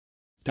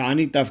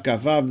Ta'anit Tav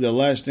Kavav, the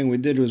last thing we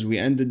did was we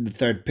ended the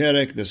third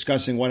perek,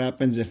 discussing what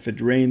happens if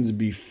it rains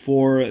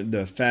before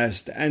the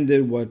fast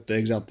ended, what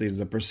exactly is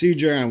the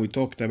procedure, and we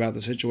talked about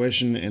the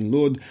situation in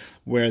Lud,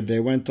 where they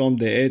went home,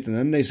 they ate, and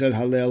then they said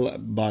Hallel,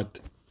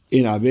 but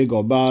in Abi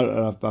Gobar,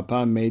 Rav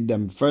Papa made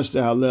them first say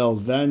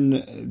Hallel,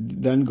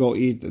 then go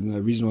eat, and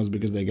the reason was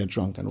because they get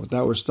drunk. And with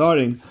that, we're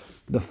starting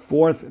the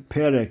fourth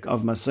perek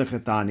of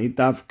Masechet Ta'anit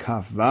Tav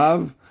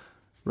Kavav,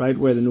 right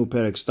where the new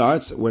perek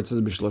starts, where it says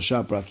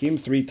Bishlosha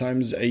Prakim, 3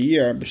 times a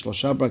year.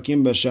 Bishlosha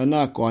Prakim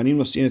b'shana, Kohanim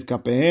nosin et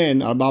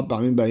kapehen, 4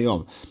 pa'amim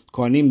b'yom.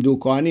 Kohanim do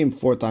Kohanim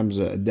 4 times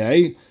a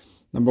day.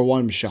 Number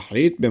 1,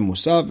 b'shachrit,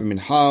 b'musaf,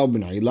 b'mincha,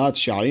 b'na'ilat,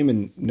 sha'arim,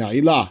 and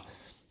na'ilah.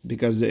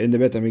 Because in the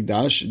Bet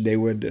HaMikdash, they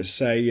would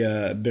say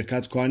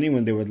Birkat Kohanim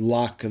when they would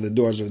lock the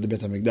doors of the Bet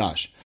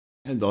HaMikdash.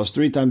 And those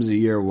 3 times a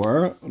year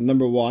were,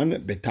 number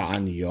 1,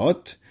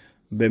 b'ta'aniyot,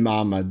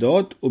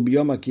 b'ma'amadot,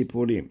 u'b'yom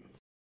HaKippurim.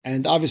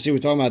 And obviously we're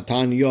talking about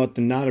Ta'aniyot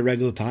and not a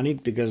regular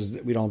Ta'anit because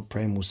we don't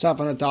pray Musaf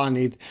on a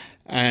Ta'anit.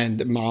 And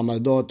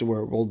Ma'amadot,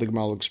 where the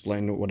Gemara will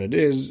explain what it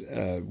is,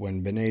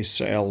 when Bnei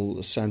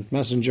Israel sent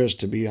messengers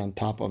to be on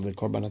top of the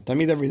Korban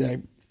Tamid every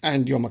day.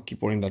 And Yom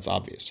HaKippurim, that's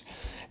obvious.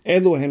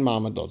 Eluhen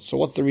Ma'amadot. So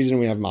what's the reason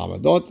we have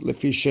Ma'amadot?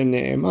 Lefi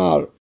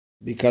she'ne'emar,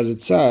 because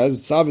it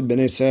says, Tzavid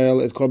Bnei Israel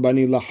et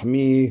Korbani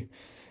Lahmi,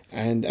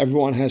 and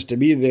everyone has to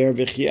be there.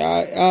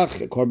 How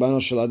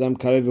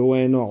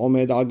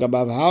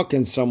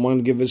can someone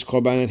give his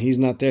korban and he's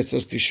not there? It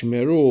says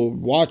tishmeru,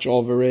 watch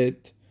over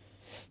it.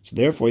 So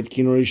therefore, the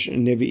original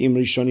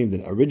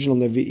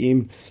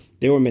Nevi'im,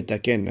 they were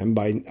metaken. And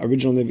by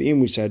original Nevi'im,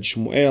 we said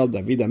Shmuel,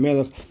 David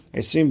HaMelech,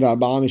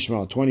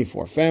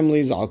 24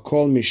 families. Al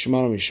kol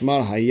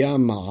mishmar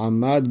hayam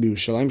ma'amad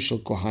b'Yerushalayim shel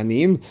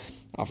kohanim.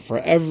 For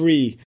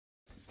every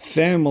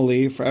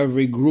family, for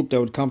every group that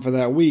would come for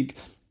that week,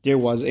 there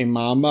was a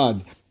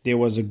ma'amad. There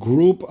was a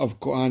group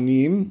of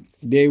Kohanim.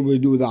 They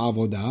would do the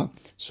avodah.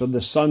 So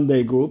the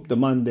Sunday group, the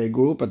Monday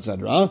group,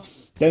 etc.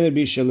 Then there'd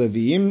be Shel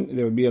Levim.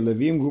 There would be a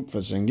Levim group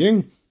for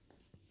singing.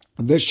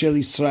 The Shel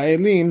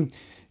Israelim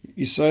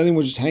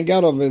would just hang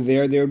out over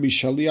there. There would be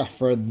Shaliach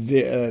for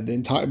the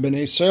entire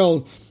Bnei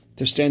Israel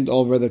to stand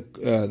over the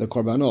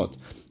Korbanot.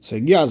 So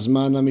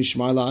Yazman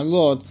Mishmar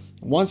La'anlot.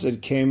 Once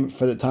it came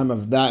for the time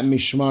of that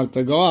Mishmar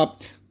to go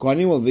up,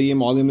 Kohanim will be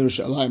Olim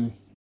Yerushalayim.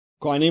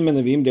 Kohanim and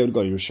Levim, they would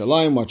go to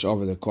Yerushalayim, watch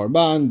over the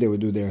Korban, they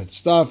would do their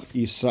stuff.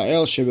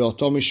 Israel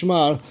Shebe'oto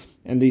Mishmar,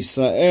 and the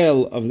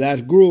Israel of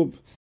that group,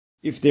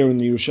 if they were in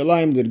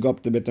Yerushalayim, they'd go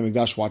up to Bet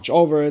HaMikdash, watch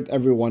over it.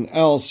 Everyone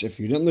else, if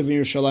you didn't live in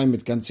Yerushalayim,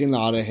 Mitkantzin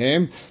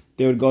La'arehem,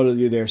 they would go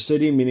to their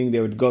city, meaning they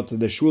would go to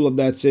the shul of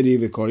that city,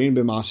 V'korin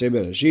B'maaseh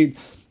Bereshit,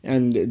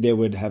 and they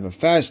would have a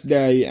fast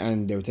day,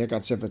 and they would take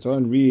out Sefer Torah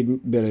and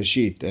read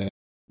Bereshit.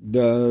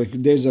 The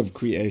days of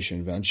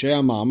creation. The people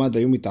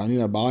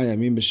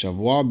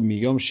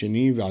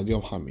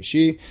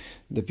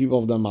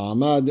of the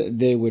Ma'amad,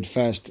 they would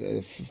fast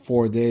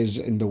 4 days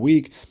in the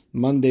week,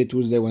 Monday,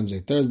 Tuesday, Wednesday,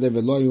 Thursday.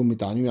 They wouldn't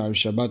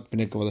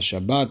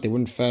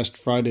fast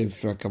Friday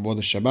for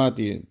Kavod Shabbat.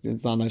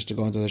 It's not nice to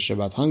go into the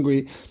Shabbat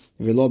hungry.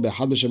 Not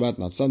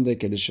Sunday.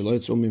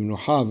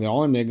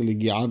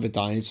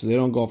 So they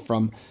don't go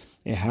from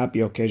a happy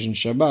occasion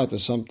Shabbat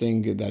is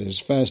something that is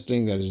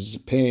fasting, that is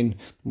pain,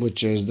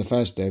 which is the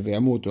fast day,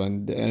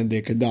 and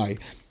they could die.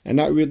 And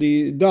not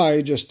really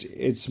die, just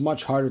it's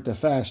much harder to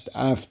fast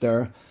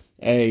after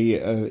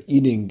a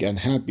eating and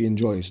happy and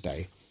joyous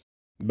day.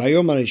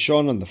 Bayom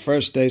HaRishon, on the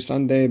first day,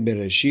 Sunday,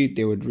 Bereshit,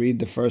 they would read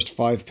the first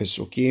 5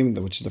 Pesukim,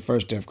 which is the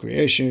first day of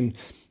creation.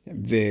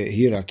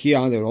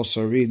 V'hirakia, they would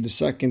also read the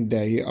second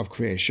day of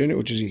creation,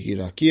 which is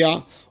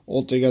Hirakia.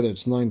 Altogether,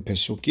 it's 9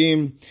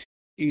 Pesukim.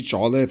 Each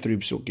ole 3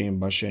 psukim.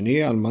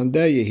 Basheni, on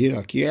Monday, Yehi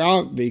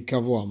Rakia,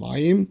 Ve'ikavu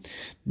Hamayim.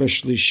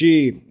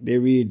 Bashlishi, they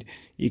read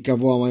Yikavu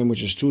Hamayim,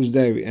 which is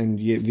Tuesday, and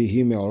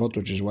Yehi Me'orot,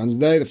 which is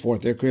Wednesday, the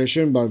 4th day of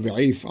creation. Bar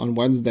Ve'if, on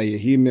Wednesday,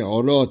 Yehi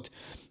Me'orot,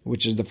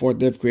 which is the 4th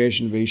day of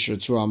creation,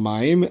 Ve'ishratzu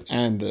Hamayim,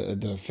 and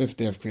the 5th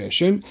day of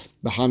creation.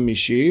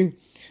 B'hamishi,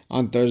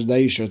 on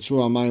Thursday, Yishratzu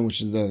Hamayim,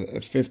 which is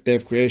the 5th day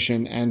of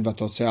creation, and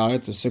Vatotzei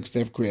Haaretz, the 6th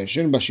day of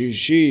creation.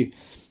 Bashishi,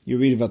 you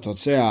read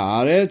Vatotzei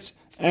Haaretz,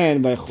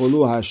 and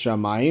Vaychulu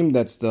Hashamayim,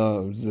 that's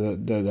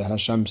the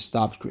Hashem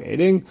stopped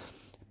creating.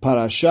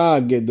 Parasha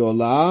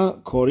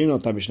Gedola Korino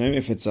Tabishnaim,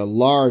 if it's a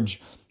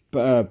large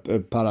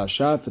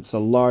parasha, if it's a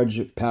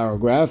large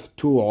paragraph,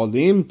 2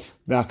 Olim,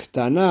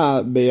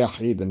 Vaktana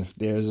Beyachid, and if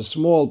there's a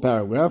small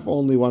paragraph,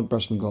 only one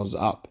person goes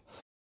up.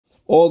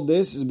 All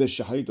this is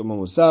B'Shachrit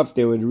U'Musaf.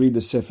 They would read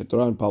the Sefer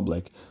Torah in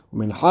public.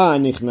 Mincha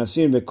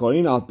Nichnasin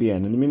Ve'Korin Al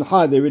Pien. And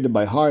Mincha, they read it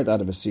by heart out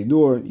of a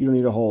Sidur. You don't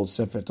need a whole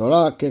Sefer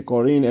Torah.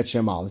 Ke'Korin Et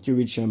Shema. That you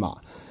read Shema.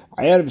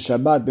 Erev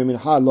Shabbat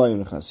B'Mincha Lo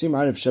Yom Nichnasim.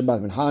 Erev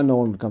Shabbat Mincha, no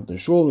one would come to the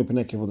shul.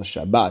 Mipnei Kivud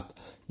Shabbat.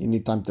 You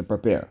need time to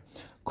prepare.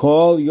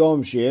 Kol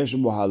Yom Sheyesh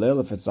Bo Halel.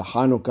 If it's a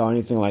Hanukkah or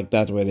anything like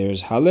that where there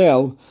is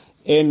Halel,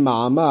 in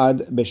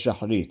Ma'amad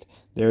B'Shachrit.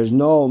 There is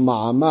no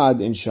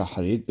Ma'amad in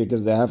Shachrit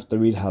because they have to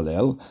read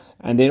Halel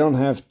and they don't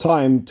have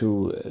time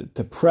to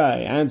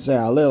pray and say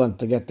Halel and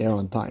to get there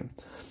on time.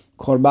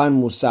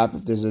 Korban Musaf,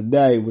 if there's a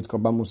day with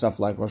Korban Musaf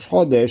like Rosh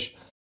Chodesh,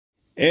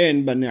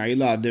 and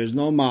B'Ne'ilah, there's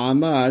no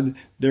Ma'amad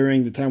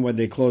during the time where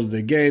they closed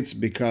the gates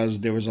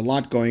because there was a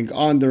lot going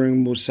on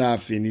during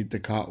Musaf. You need to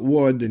cut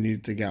wood, they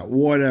need to get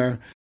water.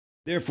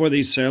 Therefore, the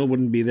Israel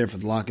wouldn't be there for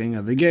the locking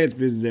of the gates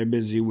because they're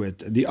busy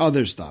with the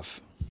other stuff.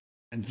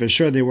 And for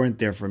sure, they weren't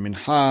there for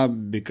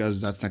Mincha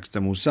because that's next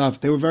to Musaf.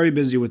 They were very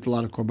busy with a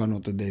lot of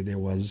Korbanot the day there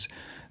was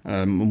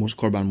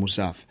Korban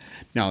Musaf.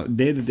 Now, the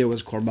day that there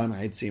was Korban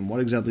Eitzim, what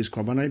exactly is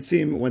Korban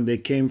Eitzim? When they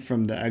came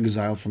from the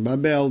exile from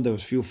Babel, there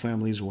was few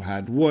families who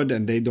had wood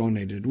and they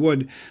donated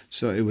wood.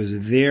 So it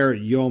was their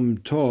Yom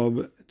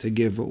Tov to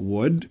give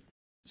wood.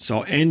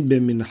 So, and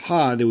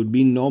b'mincha, there would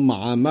be no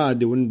ma'amad,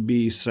 there wouldn't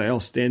be Israel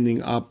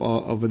standing up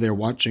over there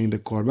watching the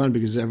Korban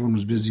because everyone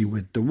was busy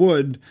with the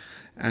wood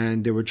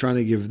and they were trying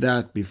to give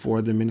that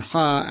before the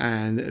mincha,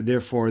 and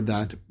therefore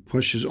that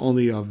pushes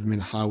only of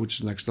mincha, which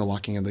is next to the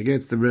locking of the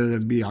gates. The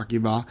Rabbi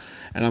Akiva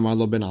and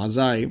Amarlo ben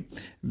Azai.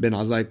 Ben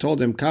Azai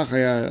told him,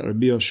 Kachaya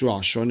Rabbi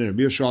Yoshua Shone.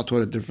 Rabbi Yoshua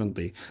taught it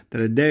differently.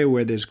 That a day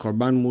where there's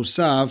Korban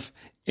Musaf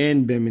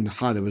and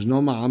b'mincha, there was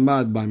no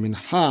ma'amad by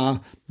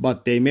mincha,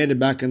 but they made it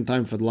back in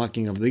time for the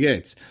locking of the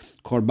gates.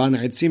 Korban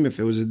Eitzim, if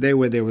it was a day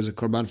where there was a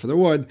Korban for the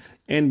wood,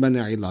 and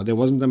B'Ne'ilah, there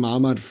wasn't a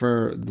ma'amad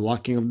for the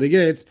locking of the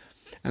gates.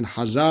 And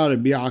Hazar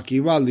Rabbi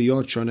Akiva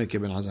liyot shoneh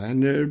ke Ben Azai.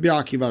 And Rabbi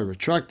Akiva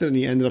retracted and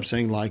he ended up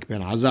saying like Ben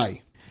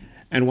Azai.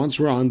 And once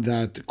we're on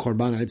that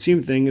Korban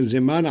Eitzim thing,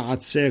 Ziman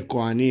Atzeh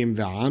Kohanim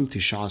ve'am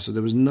tisha. So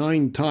there was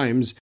 9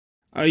 times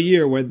a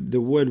year where the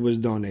wood was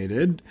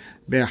donated.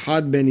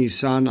 Be'had ben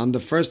Nisan, on the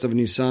first of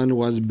Nisan,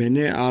 was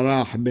Bnei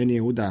Arach ben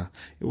Yehuda.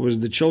 It was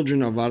the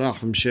children of Arach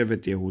from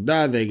Shevet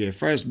Yehuda. They gave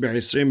first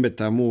Be'isrim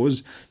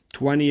be'Tammuz,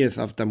 20th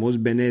of Tammuz,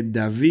 Bnei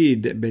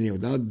David ben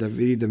Yehuda,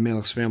 David the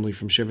Melech's family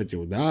from Shevet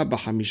Yehuda.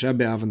 B'Hamisha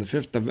be'Av, on the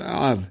 5th of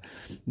Av,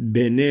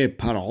 Bnei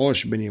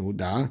Parosh ben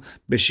Yehuda.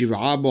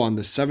 B'Shiv'a bo, on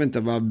the 7th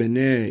of Av,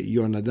 Bnei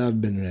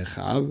Yonadav ben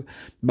Rechav.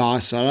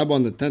 B'Asara bo,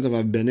 on the 10th of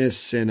Av, Bnei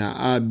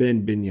Sena'ah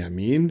ben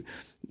Binyamin.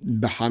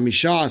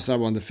 B'Hamisha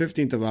Asar, on the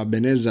 15th of Av,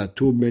 Bnei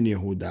Zatu ben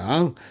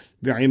Yehuda.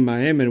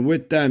 V'Imahem, and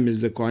with them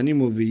is the Kohanim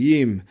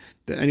Uviyim.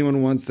 That anyone who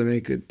wants to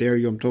make it their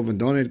Yom Tov and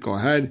donate, go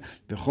ahead.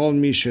 V'chol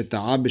mi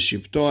sheta'a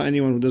b'shivto,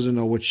 anyone who doesn't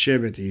know which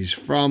Shevet he's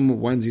from,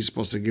 when's he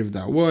supposed to give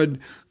that wood,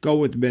 go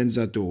with Ben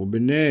Zatu.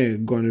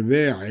 U'bnei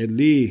gonvei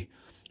Eli,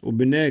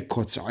 u'bnei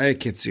kotz'ei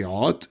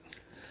ketziot.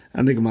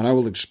 And the Gemara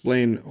will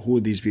explain who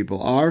these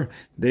people are.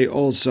 They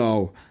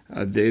also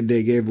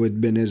they gave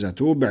with Bnei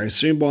Zatu.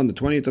 Be'esrim bo, on the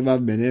 20th of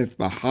Av, Bnei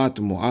Bachat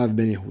Moav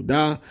ben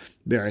Yehuda.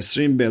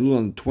 Be'esrim be'elul,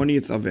 on the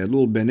 20th of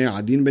Elul, Bnei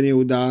Adin ben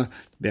Yehuda.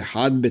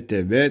 Be'had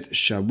be'tevet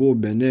Shabu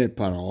Bnei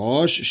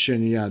Parosh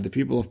Sheniya. The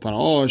people of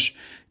Parosh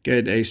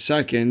get a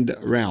second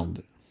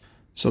round.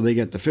 So they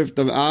get the 5th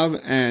of Av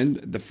and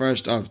the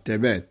 1st of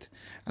Tevet.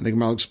 And the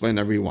Gemara will explain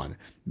every one.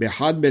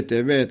 Behad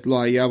betevet lo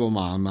hayabo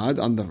ma'amad.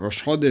 On the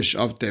Rosh Chodesh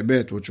of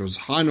Tebet, which was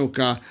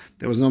Hanukkah,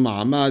 there was no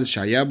ma'amad.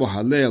 Shayabo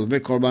halel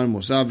ve'korban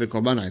musaf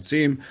ve'korban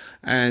aitzim.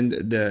 And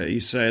the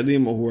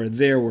Israelim who were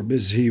there were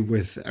busy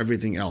with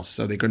everything else,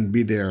 so they couldn't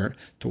be there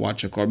to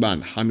watch a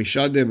korban.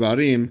 Hamisha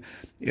devarim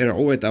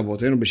ir'u et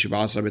avotenu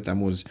b'shiv'asar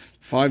b'Tammuz.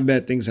 5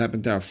 bad things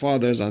happened to our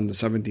fathers on the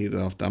 17th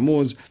of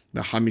Tammuz.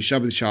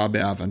 B'hamisha b'Tisha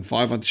b'Av, and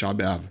 5 on Tisha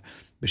b'Av.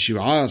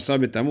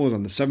 B'shiv'asar b'Tammuz,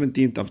 on the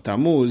 17th of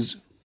Tammuz,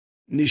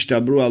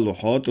 Nishtabru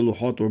al-luchot, the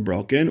luchot were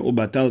broken.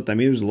 Ubatal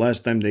tamid was the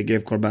last time they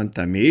gave korban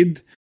tamid.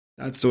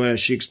 That's the way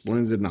Rashi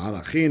explains it in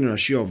Arachin.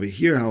 Rashi over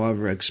here,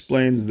 however,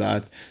 explains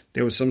that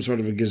there was some sort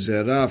of a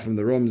gezerah from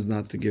the Romans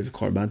not to give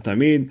korban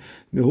tamid.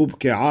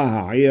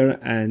 Mehubke'ah ha'ir,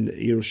 and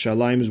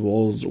Yerushalayim's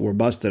walls were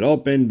busted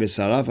open.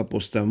 Besaraf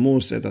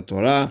apostamus et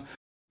Torah.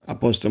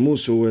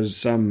 Apostamus, who was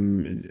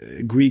some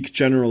Greek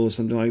general or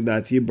something like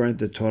that, he burnt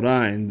the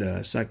Torah in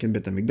the second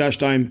Beit HaMikdash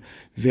time.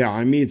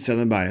 Ve'amid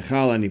selam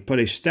ba'echal, and he put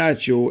a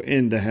statue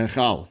in the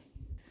Hechal.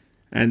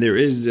 And there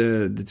is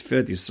the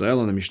Tiferet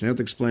Yisrael, and the Mishnayot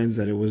explains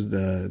that it was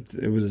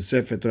a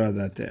Sefer Torah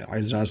that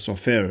Ezra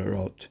Sofer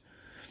wrote.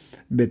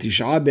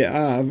 B'Tish'a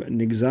B'Av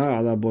nigzar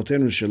ala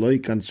botenu shelo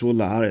yikansu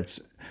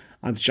la'aretz.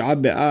 On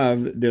Tisha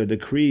B'Av, the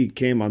decree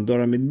came on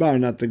Dora Midbar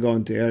not to go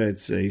into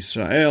Eretz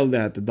Israel. They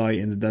had to die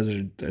in the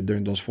desert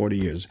during those 40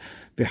 years.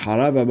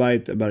 V'Harav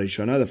Abayit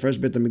Barishona, the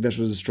first Beit HaMikdash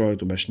was destroyed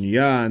to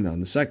Bashniya, and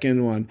on the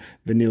second one,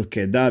 V'Nil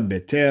Keda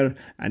Beter,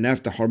 and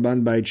after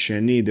Horban Bayit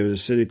Sheni, there was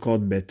a city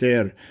called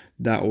Beter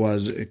that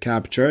was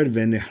captured.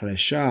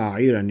 V'Nihresha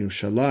Ha'ir, and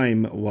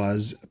Yerushalayim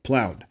was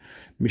plowed.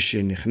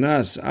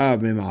 Mishenichnas Av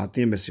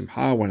Mema'atim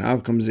B'Simcha, when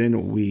Av comes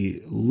in,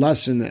 we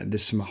lessen the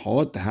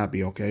Simchot, the happy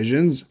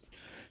occasions.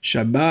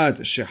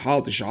 Shabbat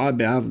Shechal Tisha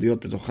B'Av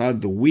Liot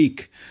B'Tochad, the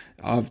week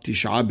of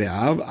Tisha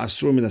B'Av,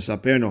 Asur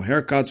Milasaper, no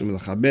haircuts,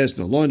 Milachabes,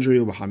 no laundry,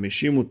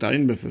 Ub'Hamishim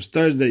Utarin, but if it's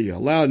Thursday, you're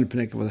allowed in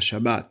Pnei Kavod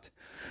Shabbat.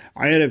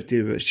 Erev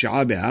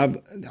Tisha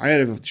B'Av,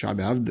 Erev of Tisha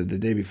B'Av, the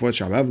day before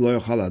Tisha B'Av, Lo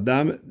Yochal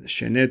Adam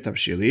Sheneh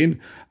Tavshilin,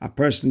 a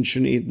person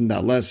shouldn't eat in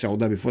that last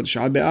Seudah before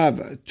Tisha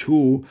B'Av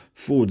 2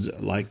 foods,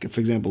 like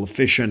for example a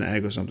fish and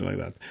egg or something like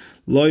that.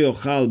 Lo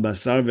Yochal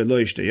Basar Ve'lo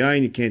Yishte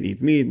Yain, you can't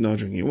eat meat, no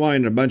drinking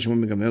wine. Rabban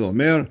Shimon ben Gamliel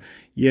Omer,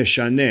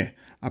 Yeshaneh.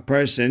 A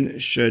person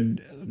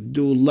should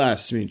do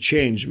less,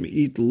 change,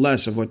 eat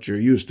less of what you're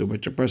used to.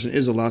 But a person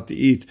is allowed to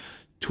eat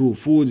two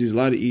foods, he's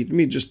allowed to eat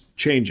meat, just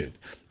change it.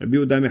 Rabbi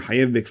Yehuda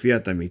mechayev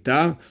bekfiyat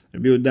hamita.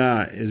 Rabbi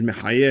Yehuda is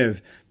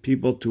mechayev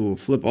people to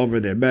flip over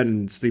their bed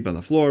and sleep on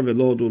the floor.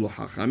 Velo du lo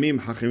hachamim.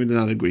 Hachamim do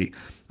not agree.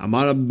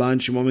 Amar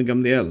Rabban Shimon ben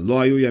Gamliel, lo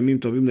hayu yamim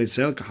tovim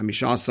leIsrael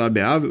k'chamisha asar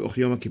be'av u'ch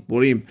Yom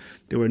Kippurim.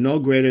 There were no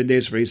greater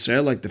days for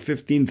Israel like the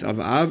 15th of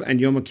Av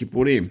and Yom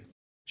Kippurim.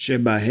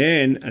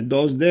 Shebahen, at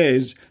those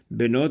days,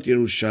 Benot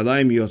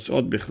Yerushalayim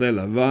yotzot bichlei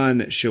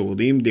lavan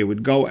sheurim. They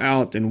would go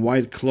out in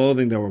white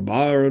clothing that were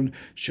borrowed.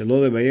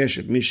 Shelo lebayesh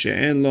et mi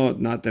she'en lo,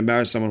 not to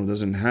embarrass someone who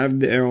doesn't have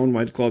their own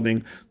white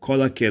clothing. Kol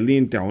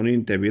hakelin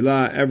te'onin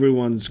tevilah.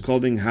 Everyone's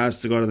clothing has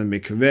to go to the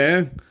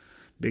mikveh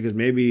because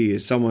maybe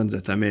someone's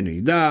a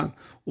tameh nida.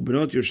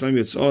 Ubenot Yerushalayim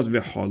yotzot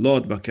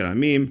v'cholot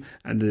b'keramim,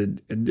 and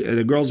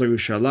the girls of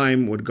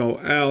Yerushalayim would go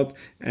out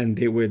and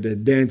they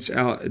would dance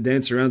around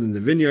in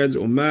the vineyards.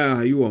 Umma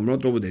hayu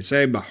omrot, what would they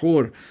say?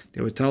 Bahur, they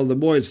would tell the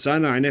boys,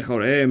 Sana einecha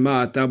oreh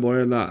ma ata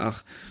borer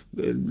la'ach.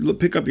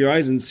 Pick up your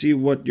eyes and see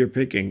what you're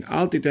picking.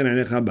 Al titen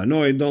einecha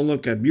banoi, don't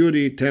look at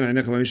beauty. Ten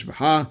einecha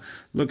b'mishpacha,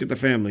 look at the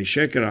family.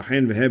 Sheker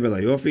achen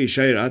v'hebel hayofi,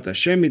 shayir at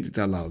Hashem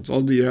titalal. It's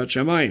all the yirat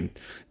shamayim.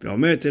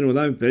 Ve'omer ten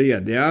ulam peri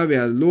yadea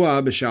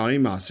ve'halua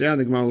b'sha'arim ma'aseh.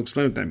 The Gemara will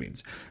explain what that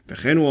means.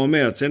 V'chen hu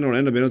omer, tzenu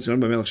orenu benot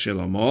Zion b'melech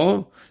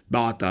Shlomo,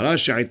 ba'atara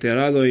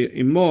she'itera lo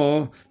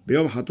imo,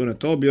 b'yom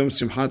hatunato, b'yom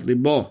simchat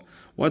libo.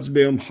 What's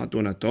b'yom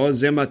hatunato?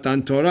 Ze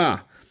matan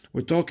Torah.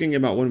 We're talking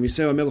about, when we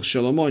say Melech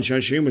Shalomo and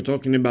Shashirim, we're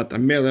talking about a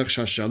Melech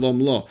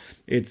Shashalom Lo.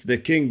 It's the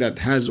king that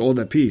has all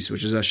the peace,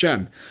 which is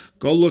Hashem.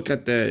 Go look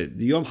at the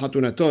Yom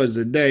Hatunato, is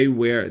the day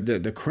where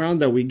the crown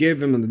that we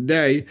gave him on the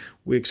day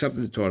we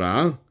accepted the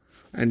Torah,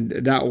 and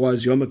that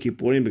was Yom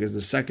Kippurim, because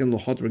the second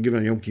Lohot were given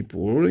on Yom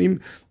Kippurim.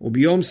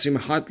 Ubiyom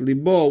Simchat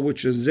Libo,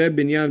 which is Ze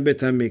Binyan Bet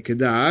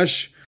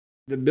HaMikdash,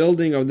 the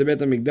building of the Beit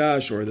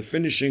HaMikdash, or the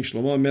finishing,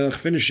 Shlomo Melech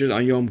finished it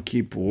on Yom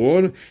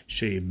Kippur.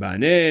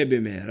 Sheibane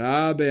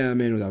b'mehera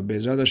be'amenu. That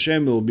Be'ezrat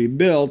Hashem will be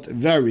built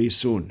very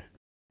soon.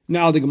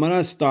 Now the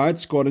Gemara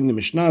starts quoting the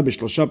Mishnah,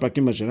 B'shlosha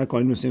prakim b'shana,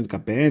 Kohanim nosim et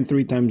kapeihen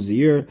 3 times a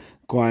year.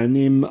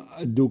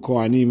 Kohanim do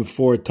Kohanim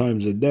 4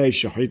 times a day.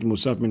 Shachrit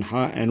Musaf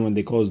Mincha, and when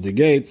they close the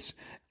gates,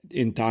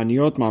 in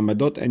Ta'aniyot,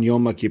 Ma'amadot, and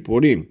Yom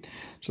Kippurim.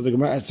 So the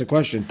Gemara asks the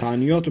question,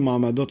 Ta'aniyot and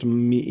Ma'amadot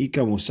mi'ika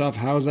Musaf,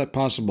 how is that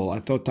possible?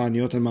 I thought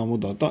Ta'aniyot and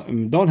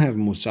Ma'amadot don't have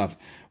Musaf.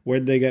 Where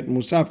did they get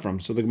Musaf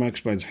from? So the Gemara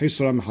explains,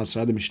 Hisra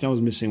Mehasra, the Mishnah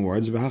was missing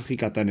words, V'hachi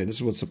katane, this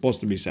is what's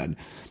supposed to be said.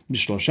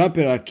 B'shlosha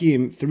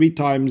perakim, 3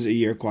 times a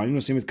year, Kohanim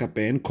nosim et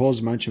kapeihen, kol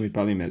zman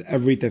shemitpalim,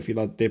 every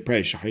tefillah they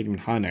pray, Shachrit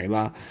mincha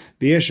ne'ilah,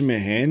 v'yesh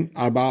mehen,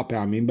 4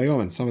 pa'amim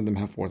bayom, and some of them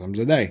have 4 times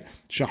a day.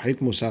 Shachrit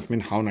musaf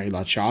mincha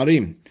ne'ilah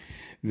sha'arim.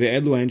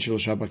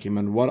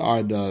 And what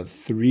are the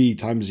 3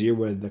 times a year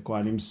where the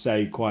Kohanim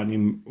say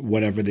Kohanim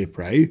whatever they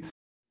pray?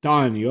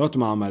 Ta'aniyot,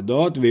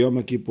 Ma'amadot,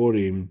 V'yom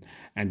Kippurim.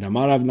 And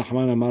Amar Rav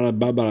Nachman, Amar Rav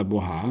Baba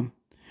Rabuha,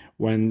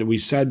 when we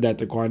said that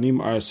the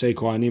Kohanim say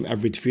Kohanim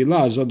every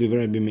tefillah, Zod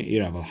Divrei Rabbi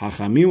Meir, Aval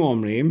Hachamim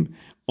Omrim,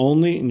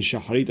 only in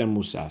Shachrit and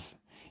Musaf.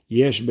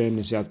 Yesh Be'em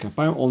Nisiat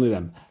Kapayim, only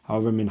them.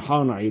 However, Mincha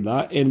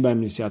Na'ilah, in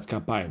Be'em Nisiat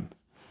Kapayim.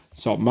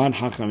 So, Man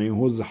Hachamim,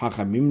 who's the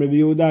Hachamim? Rabbi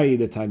Yehuda,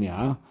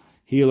 Yidetanya.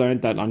 He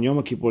learned that on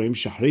Yom Kippurim,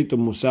 Shachrit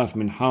Musaf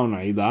Mincha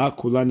Na'ilah,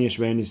 Kulan Yesh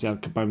Be'em Nisiat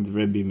Kapayim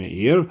Divrei Rabbi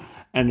Meir,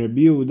 and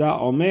Rabbi Yehuda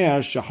Omer,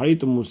 Shachrit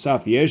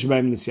Musaf Yesh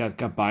Be'em Nisiat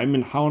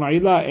Kapayim, Mincha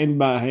Na'ilah, in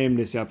Be'em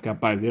Nisiat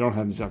Kapayim. They don't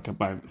have Nisiat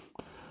Kapayim.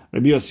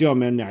 Rabbi Yossi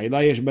Omer,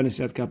 Na'ilah Yesh Be'em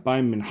Nisiat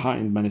Kapayim, Mincha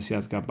in Be'em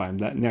Nisiat Kapayim.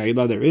 That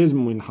Na'ilah there is,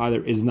 Mincha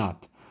there is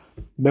not.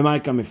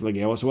 B'maika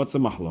miflageh. So what's the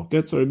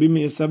machloket? So Rabbi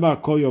Meir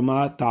Savar, Kol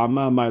Yoma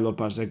Ta'ama Ma'ilo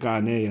Parseka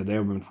Anei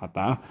Yadei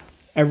B'minchata.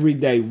 Every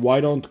day, why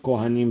don't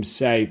Kohanim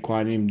say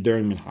Kohanim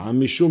during Mincha?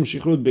 Mishum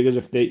Shichrut, because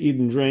if they eat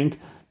and drink,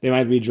 they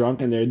might be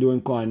drunk, and they're doing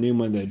Kohanim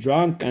when they're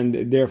drunk,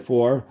 and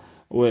therefore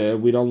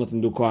we don't let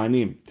them do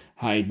Kohanim.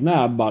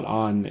 Ha'idna, but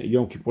on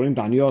Yom Kippurim,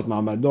 Ta'aniyot,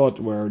 Ma'amadot,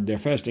 where they're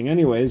fasting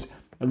anyways,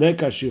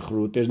 Aleka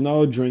Shichrut, there's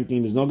no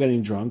drinking, there's no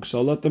getting drunk,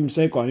 so let them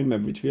say Kohanim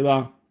every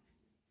tefillah.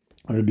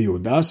 Rabbi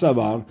Yehuda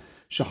Savar,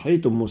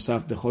 Shachrit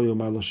Musaf Dechol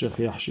Yomar Lo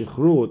Shechiach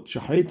Shichrut,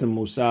 Shachrit and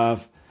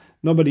Musaf,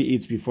 nobody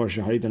eats before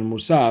Shachrit and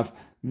Musaf,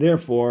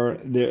 therefore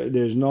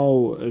there's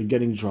no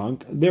getting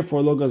drunk,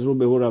 therefore Lo Gazru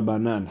Behura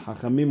Banan,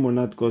 Hachamim were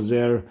not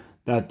gozer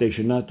that they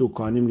should not do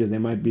Kohanim because they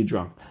might be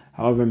drunk.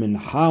 However, Mincha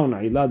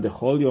Na'ilah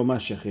Dechol Yomar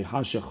Shechiach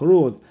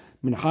Shichrut,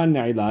 Mincha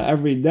Na'ilah,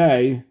 every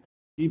day,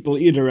 people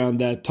eat around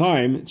that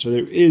time, so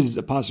there is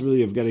a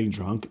possibility of getting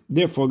drunk,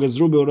 therefore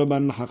Gazru Behura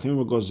Banan, Hachamim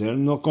were gozer,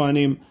 no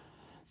Kohanim.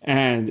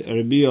 And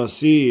Rabbi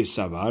Yossi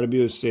Savar, Rabbi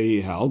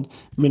Yossi held,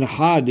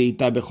 Mincha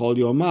de'ita bechol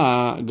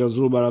yoma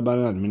gazru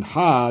barabanan.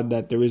 Mincha,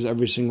 that there is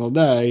every single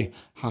day,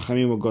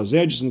 Hachamim will go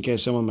there just in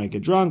case someone might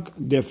get drunk,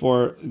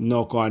 therefore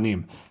no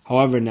Kohanim.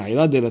 However,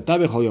 Na'ilah de'ita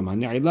bechol yoma.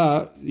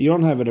 Na'ilah, you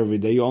don't have it every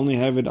day, you only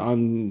have it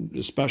on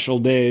special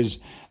days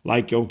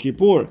like Yom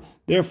Kippur.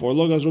 Therefore,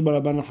 lo gazru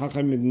barabanan,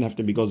 Hachamim didn't have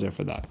to be goes there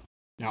for that.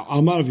 Now,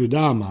 Amar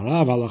Yehuda Amar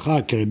Rav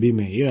Halacha Rabbi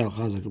Meir,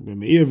 Halacha Rabbi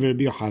Meir,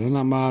 Rabbi Yochanan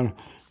Amar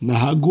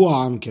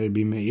Nahaguam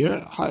Rabbi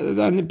Meir.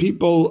 Then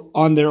people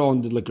on their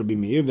own did like Rabbi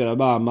Meir.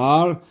 V'Rabba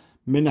Amar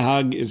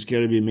minhag is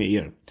Rabbi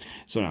Meir.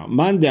 So now,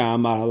 man de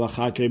Amar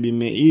halacha Rabbi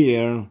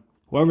Meir.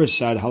 Whoever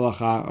said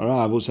halacha,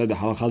 Rav, who said the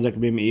halacha is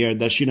Rabbi Meir,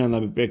 dashinan la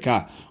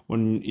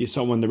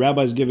when the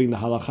rabbi is giving the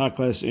halacha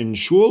class in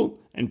shul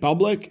in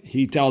public,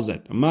 he tells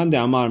it. Man de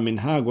Amar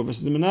minhag. Whoever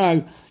says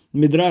minhag,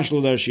 midrash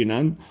lo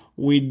darshinan.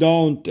 We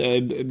don't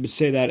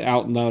say that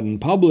out loud in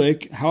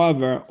public.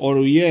 However,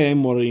 oruye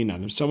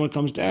morinan. If someone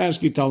comes to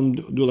ask, you tell them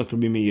do like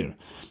Rabbi Meir.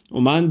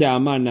 Uman de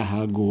amar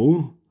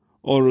nahagu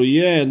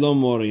oruye lo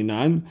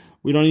morinan.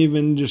 We don't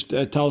even just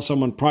tell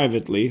someone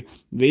privately.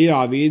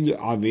 Ve'avid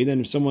avid,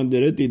 and if someone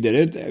did it, he did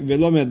it.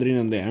 Ve'lo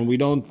medrinan de, and we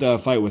don't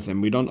fight with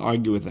him. We don't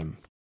argue with him.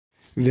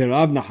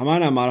 Ve'Rav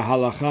Nachman amar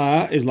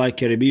halacha is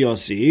like Rabbi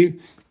Yossi,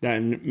 that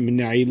in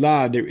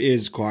Na'ila there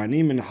is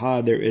kohanim, in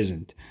Ha there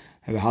isn't.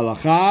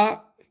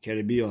 Halacha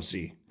Rabbi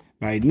Yossi.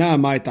 So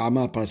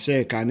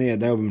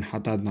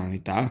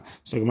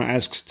the Gemara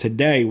asks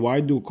today,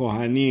 why do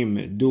kohanim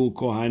in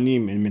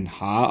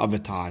mincha of a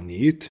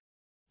ta'anit?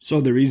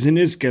 So the reason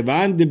is since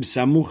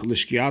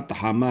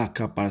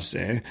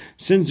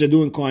they're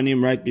doing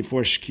kohanim right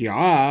before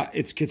shki'ah,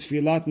 it's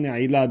ketfilat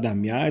ne'ilah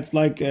damya. It's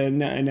like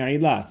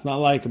ne'ilah. It's not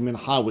like a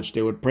mincha, which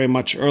they would pray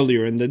much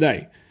earlier in the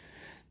day.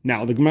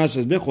 Now the Gemara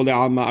says,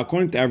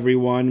 according to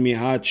everyone,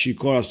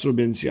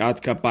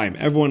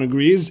 everyone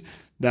agrees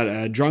that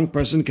a drunk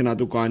person cannot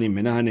do kohanim.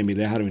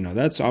 How do we know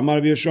that? So Amar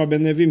Rabbi Yoshua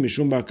ben Levi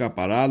mishum bar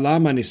kapara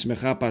lama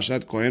nismecha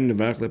parashat kohen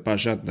nevarach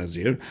leparashat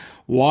nazir.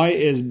 Why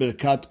is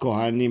birkat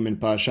kohanim in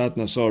parashat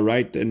Naso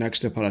right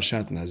next to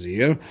parashat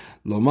Nazir?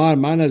 Lomar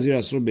ma nazir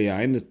asur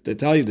beyain. They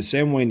tell you the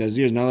same way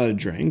Nazir is not allowed to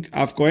drink.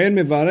 Af kohen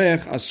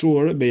mevarech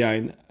asur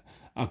beyain.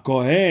 A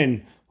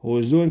kohen who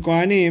is doing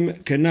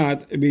kohanim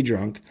cannot be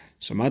drunk.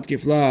 So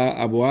matkifla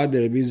abuad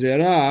Rabbi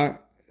Zera.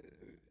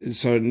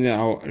 So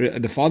now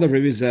the father of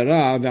Rabbi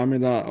Zera,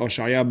 V'amrila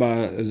Oshaya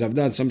bar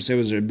Zavda, some say it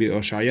was Rabbi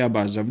Oshaya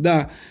bar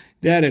Zavda,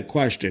 they had a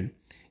question.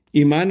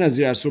 Iman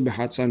Nazir asur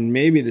b'chatzan,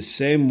 maybe the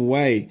same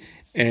way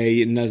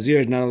a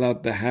Nazir is not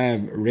allowed to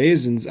have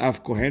raisins,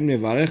 af kohen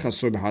mevarech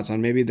asur b'chatzan,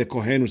 maybe the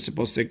kohen who's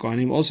supposed to say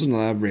kohanim also does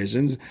not have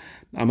raisins.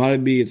 Amar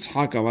Rabbi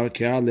Yitzchak, Amar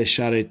Kira,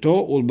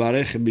 le'shareto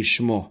ulbarech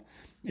bishmo.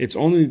 It's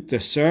only to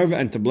serve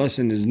and to bless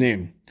in his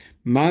name.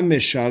 Ma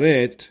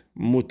mesharet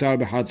mutar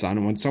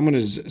b'chatzan. When someone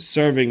is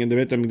serving in the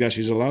Beit HaMikdash,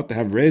 he's allowed to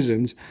have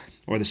raisins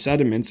or the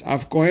sediments.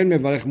 Af kohen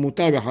mevarech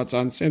mutar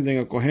b'chatzan. Same thing,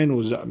 a kohen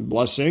who's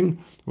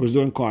blessing, who's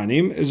doing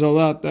kohanim, is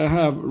allowed to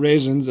have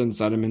raisins and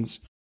sediments.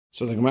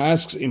 So the Gemara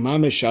asks,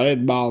 Imam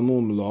mesharet ba'al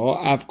mumlo,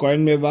 af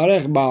kohen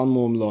mevarech ba'al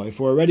mumlo. If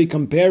we're already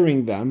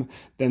comparing them,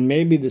 then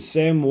maybe the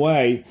same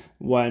way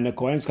when a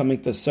kohen is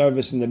coming to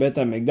service in the Beit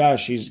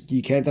HaMikdash,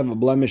 he can't have a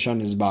blemish on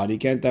his body, he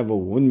can't have a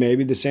wound.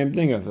 Maybe the same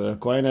thing. If a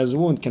kohen has a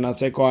wound, cannot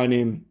say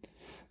kohanim.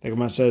 The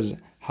Gemara says,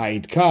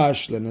 Ha'id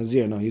kash le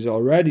nazir. No, he's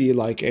already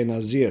like a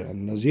nazir,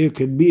 and nazir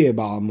could be a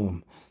ba'al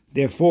mum.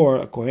 Therefore,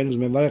 a kohen who's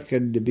mevarech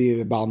could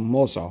be a ba'al mum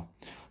also.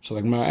 So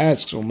the Gemara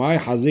asks, Umay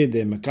hazid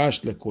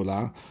mekash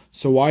lekula.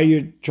 So why are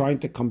you trying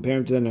to compare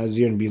him to the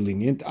nazir and be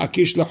lenient?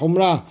 Akish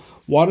lechumra.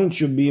 Why don't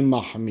you be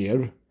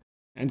mahmir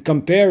and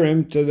compare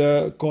him to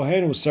the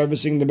kohen who's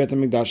servicing the Beit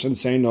HaMikdash and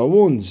say no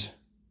wounds?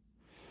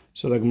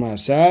 So the Gemara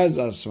says,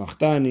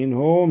 Asmachta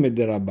ninho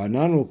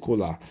midirabanan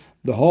ukula.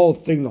 The whole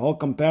thing, the whole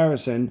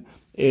comparison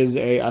is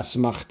a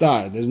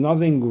asmachta. There's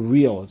nothing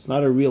real. It's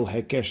not a real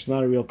hekesh. It's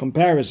not a real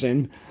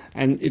comparison,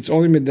 and it's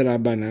only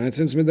midirabanan. And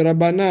since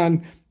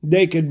midirabanan,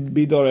 they could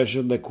be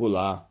doreshet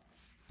lekula.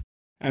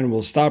 And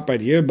we'll stop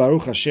right here.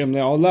 Baruch Hashem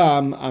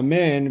le'olam.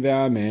 Amen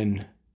ve'amen.